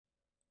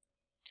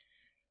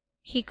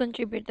He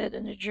contributed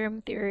on the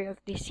germ theory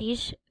of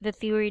disease, the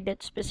theory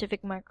that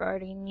specific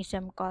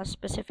microorganisms cause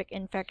specific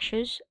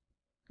infectious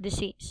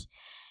disease.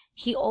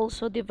 He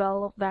also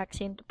developed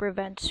vaccine to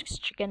prevent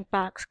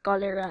chickenpox,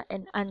 cholera,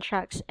 and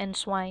anthrax and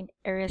swine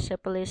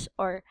erysipelas,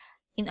 or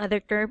in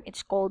other term,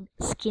 it's called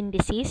skin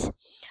disease.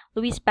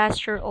 Louis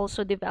Pasteur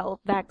also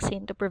developed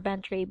vaccine to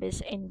prevent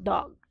rabies in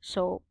dog.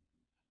 So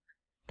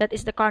that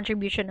is the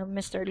contribution of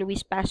Mr.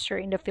 Louis Pasteur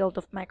in the field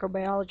of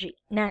microbiology.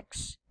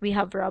 Next, we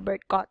have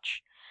Robert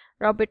Koch.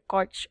 Robert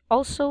Koch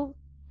also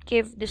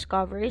gave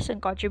discoveries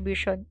and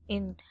contribution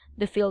in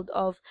the field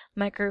of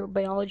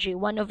microbiology.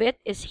 One of it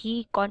is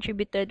he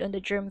contributed on the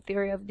germ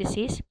theory of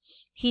disease.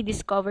 He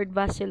discovered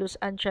Bacillus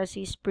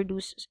anthracis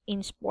produced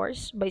in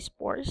spores by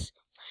spores.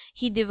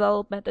 He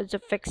developed methods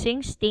of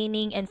fixing,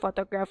 staining, and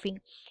photographing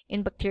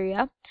in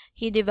bacteria.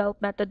 He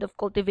developed method of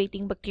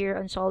cultivating bacteria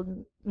on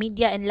solid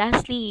media. And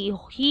lastly,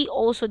 he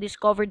also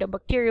discovered the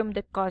bacterium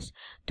that caused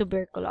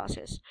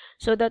tuberculosis.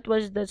 So that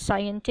was the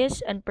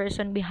scientist and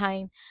person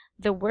behind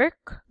the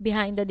work,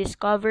 behind the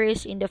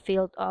discoveries in the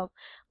field of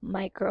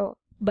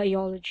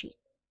microbiology.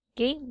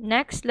 Okay,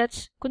 next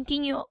let's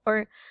continue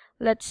our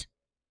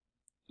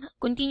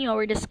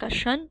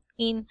discussion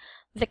in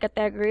the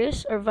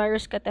categories or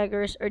virus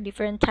categories or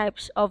different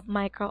types of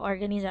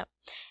microorganism.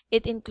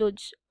 It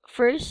includes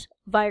first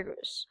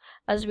virus.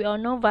 As we all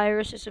know,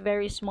 virus is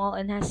very small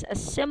and has a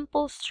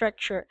simple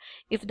structure.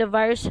 If the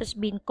virus has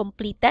been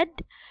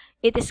completed,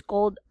 it is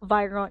called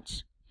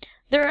virons.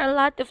 There are a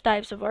lot of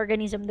types of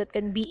organism that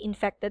can be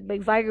infected by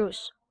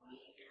virus.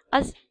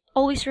 As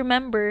always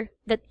remember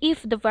that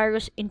if the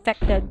virus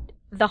infected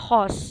the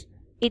host,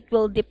 it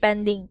will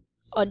depending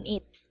on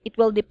it. It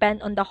will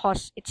depend on the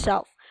host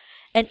itself.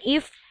 And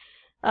if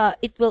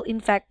it will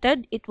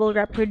infected, it will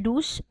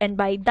reproduce, and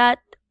by that,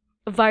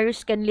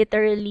 virus can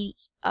literally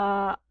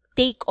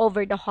take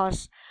over the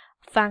host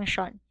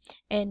function.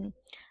 And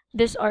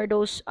these are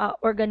those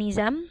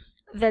organisms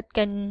that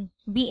can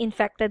be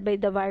infected by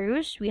the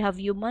virus. We have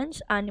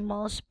humans,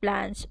 animals,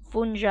 plants,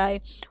 fungi,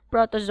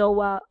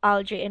 protozoa,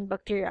 algae, and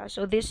bacteria.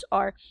 So these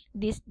are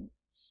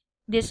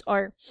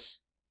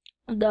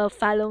the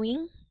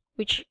following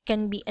which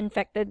can be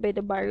infected by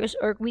the virus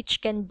or which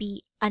can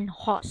be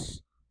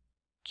unhost.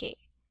 Okay.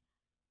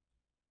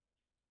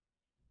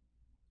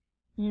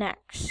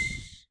 Next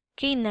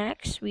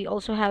we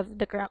also have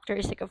the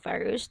characteristic of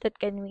virus that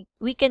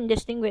we can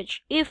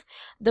distinguish if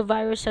the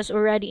virus has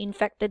already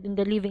infected in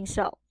the living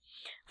cell.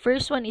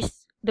 First one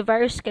is the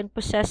virus can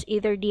possess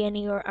either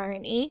DNA or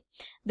RNA.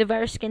 The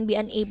virus can be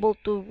unable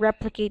to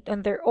replicate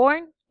on their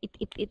own.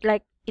 It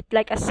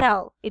like a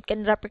cell. It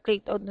can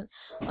replicate on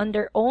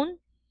their own,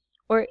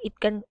 or it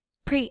can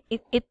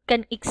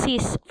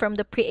exist from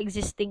the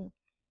pre-existing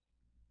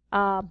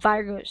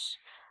virus.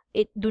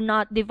 It do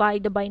not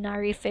divide the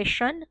binary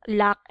fission,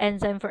 lack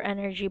enzyme for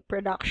energy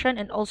production,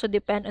 and also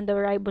depend on the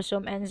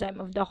ribosome enzyme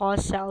of the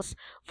host cells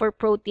for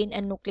protein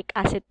and nucleic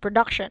acid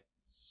production.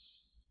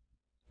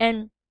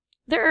 And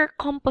there are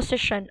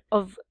composition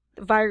of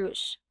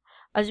virus.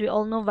 As we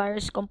all know,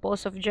 virus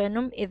composed of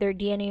genome, either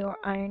DNA or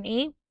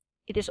RNA.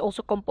 It is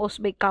also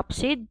composed by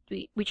capsid,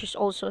 which is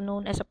also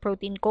known as a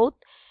protein coat,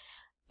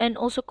 and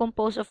also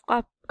composed of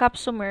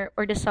capsomer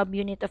or the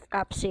subunit of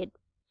capsid.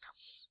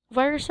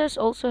 Viruses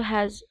also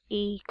viruses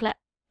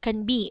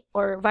can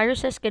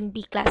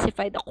be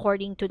classified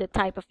according to the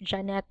type of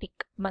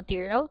genetic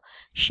material,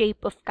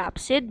 shape of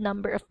capsid,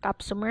 number of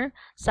capsomer,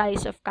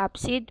 size of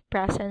capsid,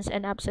 presence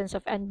and absence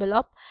of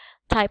envelope,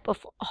 type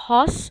of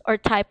host or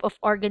type of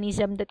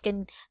organism that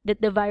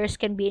the virus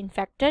can be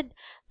infected,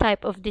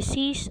 type of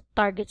disease,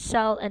 target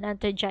cell, and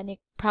antigenic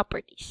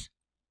properties.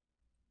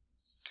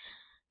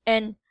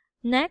 And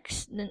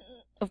next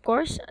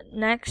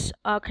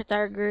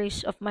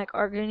categories of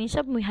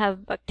microorganism, we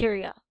have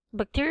bacteria.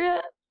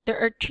 There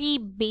are three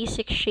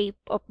basic shape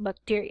of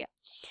bacteria.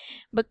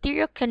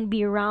 Bacteria can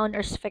be round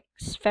or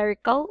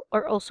spherical,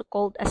 or also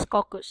called as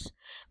coccus.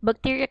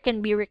 Bacteria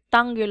can be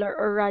rectangular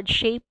or rod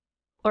shaped,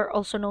 or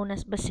also known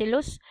as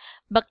bacillus.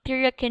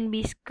 Bacteria can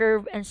be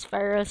curved and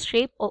spiral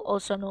shaped, or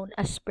also known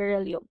as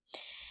spiralium.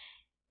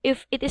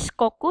 If it is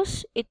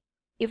coccus,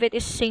 if it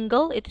is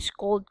single, it is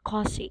called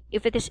cauci.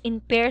 If it is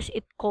in pairs,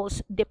 it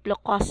calls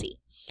diplocauci.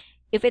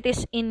 If it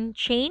is in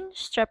chain,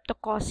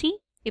 streptocauci.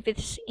 If it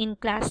is in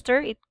cluster,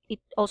 it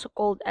also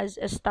called as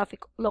a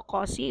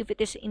staphylocauci. If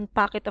it is in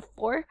packet of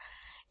 4,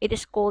 it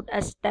is called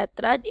as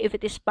tetrad. If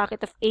it is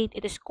packet of 8,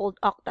 it is called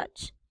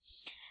octads.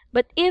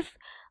 But if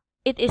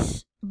it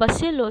is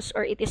bacillus,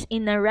 or it is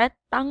in a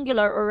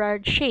rectangular or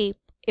rod shape,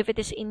 if it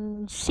is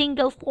in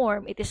single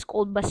form, it is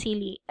called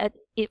bacilli. And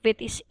if it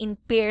is in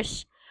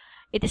pairs,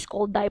 it is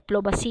called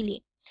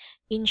diplobacilli.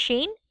 In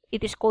chain,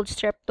 it is called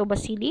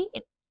streptobacilli.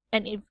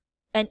 And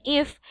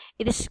if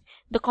it is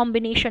the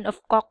combination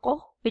of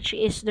cocco, which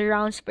is the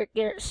round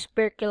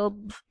spiracle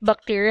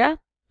bacteria,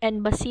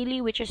 and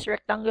bacilli, which is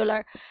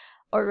rectangular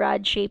or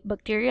rod-shaped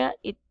bacteria,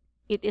 it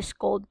is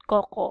called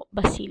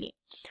coccobacilli.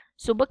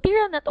 So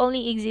bacteria not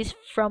only exist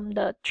from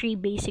the three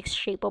basic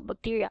shape of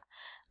bacteria,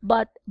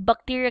 but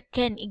bacteria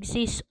can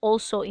exist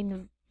also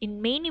in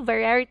in many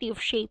variety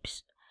of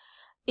shapes.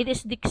 It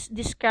is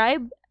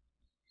described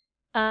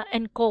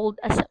and called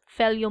as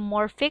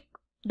pheleomorphic,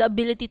 the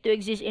ability to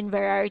exist in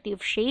variety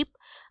of shape,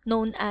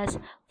 known as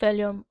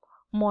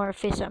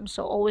pheleomorphism.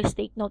 So always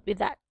take note with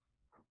that.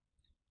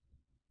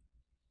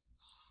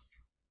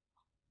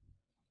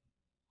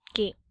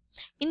 Okay.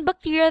 In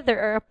bacteria,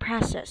 there are a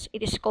process.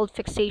 It is called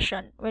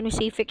fixation. When we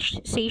say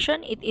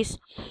fixation, it is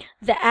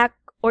the act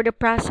or the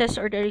process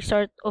or the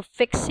result of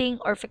fixing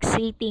or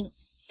fixating.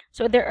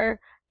 So there are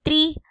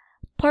three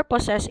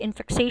purposes in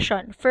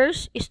fixation.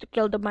 First is to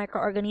kill the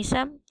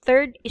microorganism.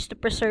 Third is to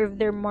preserve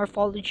their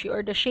morphology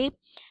or the shape.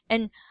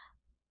 And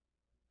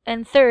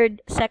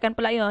third, second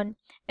pala yun,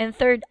 and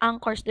third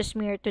anchors the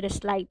smear to the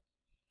slide.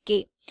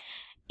 Okay.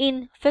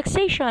 In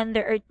fixation,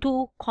 there are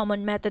two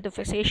common methods of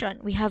fixation.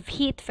 We have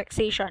heat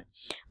fixation.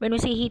 When we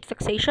say heat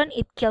fixation,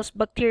 it kills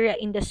bacteria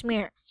in the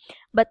smear.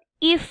 But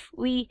if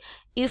we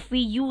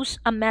use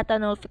a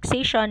methanol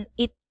fixation,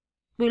 it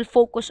will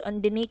focus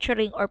on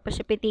denaturing or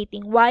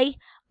precipitating. Why?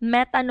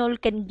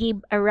 Methanol can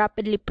give a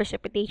rapidly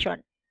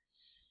precipitation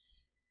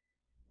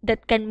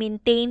that can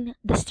maintain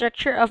the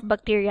structure of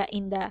bacteria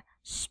in the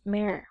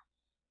smear.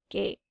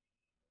 Okay.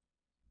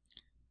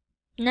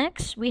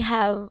 Next, we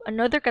have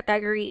another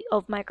category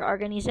of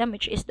microorganism,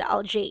 which is the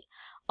algae.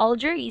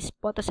 Algae is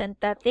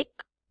photosynthetic,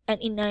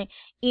 and in a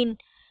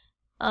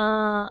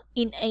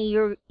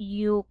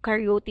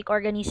eukaryotic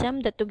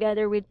organism that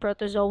together with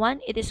protozoan,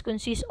 it is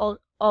consists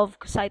of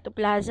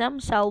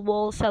cytoplasm, cell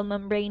wall, cell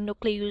membrane,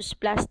 nucleus,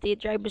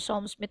 plastid,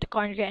 ribosomes,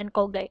 mitochondria, and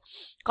Golgi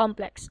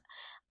complex.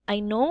 I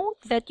know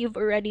that you've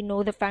already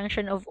know the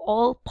function of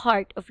all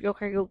part of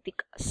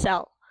eukaryotic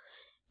cell.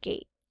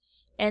 Okay,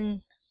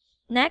 and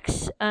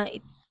next,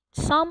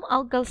 some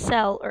algal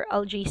cell or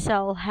algae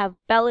cell have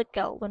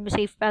pellicle. When we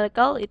say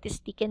pellicle, it is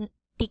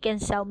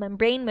thickened cell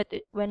membrane. But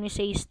when we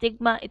say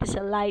stigma, it is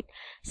a light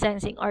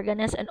sensing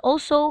organelle. And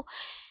also,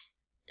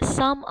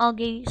 some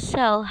algae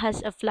cell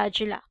has a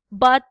flagella,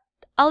 but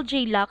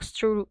algae lacks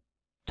through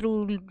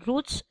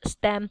roots,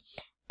 stem,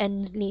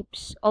 and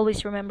leaves.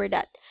 Always remember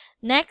that.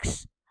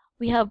 Next,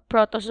 we have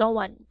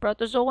protozoan.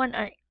 Protozoan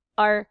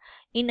are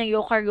in a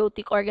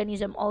eukaryotic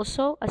organism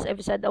also. As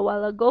I've said a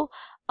while ago,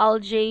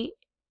 algae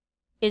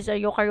is a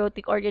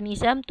eukaryotic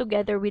organism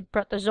together with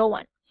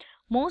protozoan.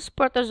 Most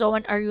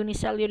protozoan are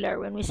unicellular.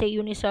 When we say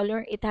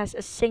unicellular, it has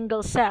a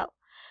single cell.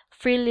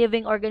 Free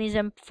living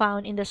organism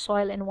found in the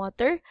soil and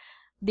water.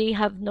 They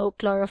have no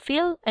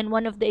chlorophyll, and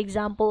one of the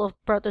example of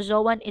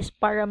protozoan is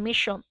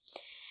Paramecium.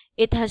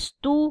 It has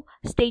two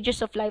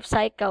stages of life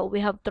cycle. We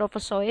have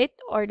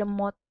trophozoite or the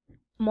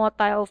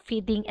motile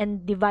feeding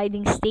and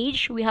dividing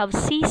stage. We have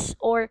cease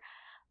or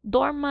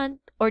dormant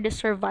or the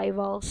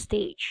survival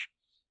stage.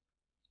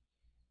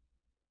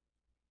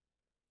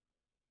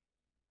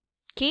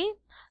 Okay,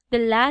 the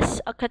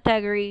last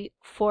category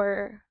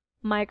for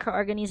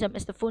microorganism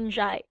is the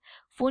fungi.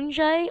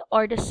 Fungi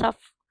are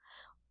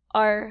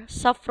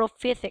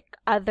saprophytic.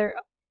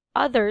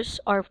 Others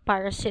are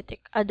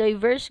parasitic. A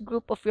diverse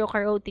group of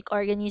eukaryotic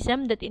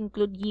organisms that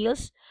include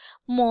yeasts,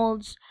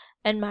 molds,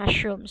 and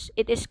mushrooms.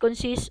 It is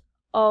consists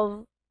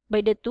of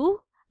by the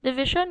two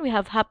division. We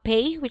have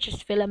Hapae, which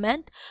is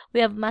filament.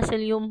 We have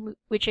Mycelium,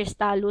 which is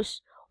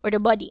thallus or the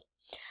body.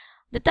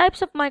 The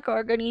types of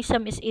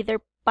microorganism is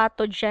either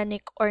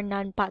pathogenic or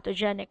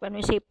non-pathogenic. When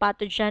we say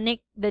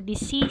pathogenic, the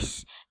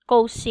disease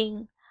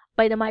causing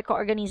by the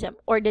microorganism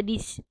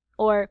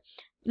or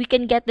we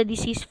can get the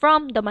disease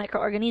from the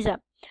microorganism.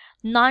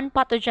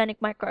 Non-pathogenic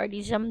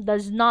microorganism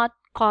does not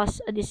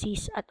cause a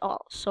disease at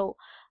all. So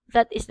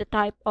that is the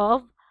type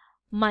of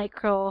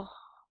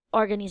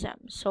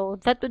microorganism. So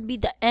that would be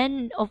the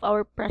end of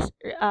our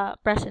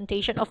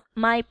presentation of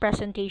my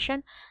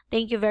presentation.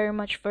 Thank you very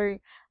much for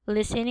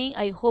listening.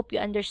 I hope you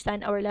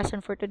understand our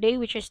lesson for today,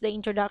 which is the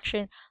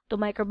introduction to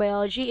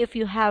microbiology. If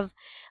you have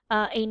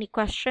any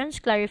questions,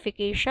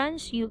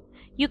 clarifications,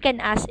 you can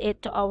ask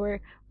it to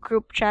our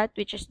group chat,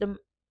 which is the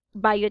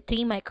Bio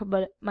 3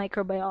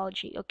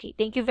 microbiology. Okay,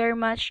 thank you very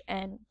much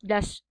and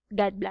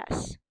God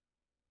bless.